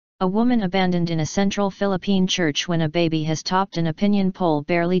A woman abandoned in a central Philippine church when a baby has topped an opinion poll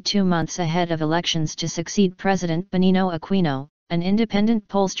barely 2 months ahead of elections to succeed President Benigno Aquino, an independent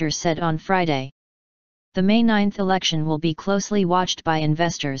pollster said on Friday. The May 9 election will be closely watched by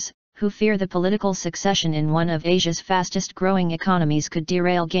investors, who fear the political succession in one of Asia's fastest-growing economies could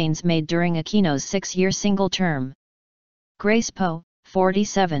derail gains made during Aquino's 6-year single term. Grace Poe,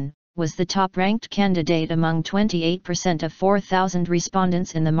 47, was the top-ranked candidate among 28% of 4,000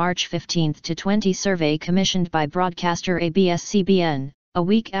 respondents in the March 15 to 20 survey commissioned by broadcaster ABS-CBN, a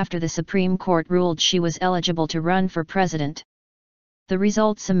week after the Supreme Court ruled she was eligible to run for president. The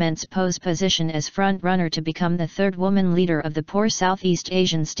result cements Poe's position as front-runner to become the third woman leader of the poor Southeast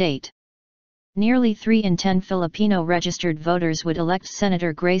Asian state. Nearly 3 in 10 Filipino registered voters would elect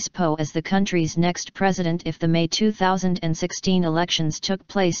Senator Grace Poe as the country's next president if the May 2016 elections took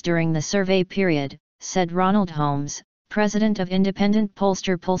place during the survey period, said Ronald Holmes, president of independent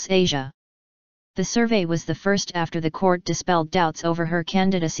pollster Pulse Asia. The survey was the first after the court dispelled doubts over her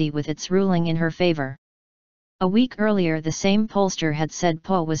candidacy with its ruling in her favor. A week earlier the same pollster had said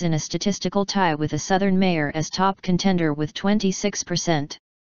Poe was in a statistical tie with a Southern mayor as top contender with 26%.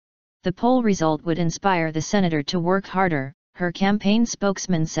 The poll result would inspire the senator to work harder, her campaign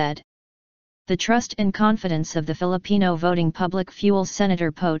spokesman said. The trust and confidence of the Filipino voting public fuels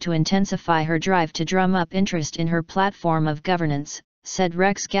Senator Poe to intensify her drive to drum up interest in her platform of governance, said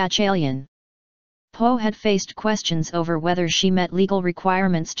Rex Gatchalian. Poe had faced questions over whether she met legal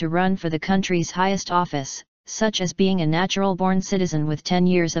requirements to run for the country's highest office, such as being a natural-born citizen with 10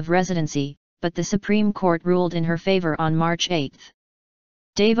 years of residency, but the Supreme Court ruled in her favor on March 8.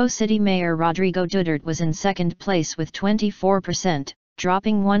 Davao City Mayor Rodrigo Duterte was in second place with 24%,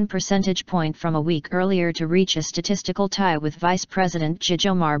 dropping 1 percentage point from a week earlier to reach a statistical tie with Vice President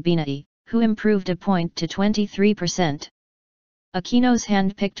Jomar Binay, who improved a point to 23%. Aquino's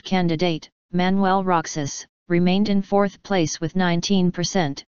hand-picked candidate, Manuel Roxas, remained in fourth place with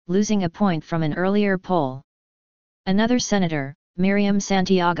 19%, losing a point from an earlier poll. Another senator, Miriam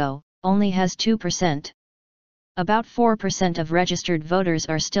Santiago, only has 2%. About 4% of registered voters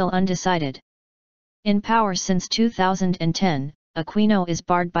are still undecided. In power since 2010, Aquino is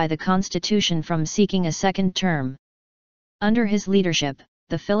barred by the Constitution from seeking a second term. Under his leadership,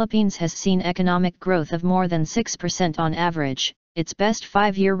 the Philippines has seen economic growth of more than 6% on average, its best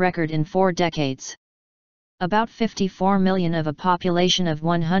 5-year record in 4 decades. About 54 million of a population of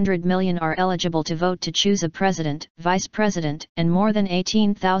 100 million are eligible to vote to choose a president, vice president, and more than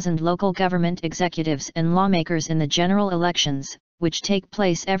 18,000 local government executives and lawmakers in the general elections, which take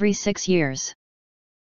place every 6 years.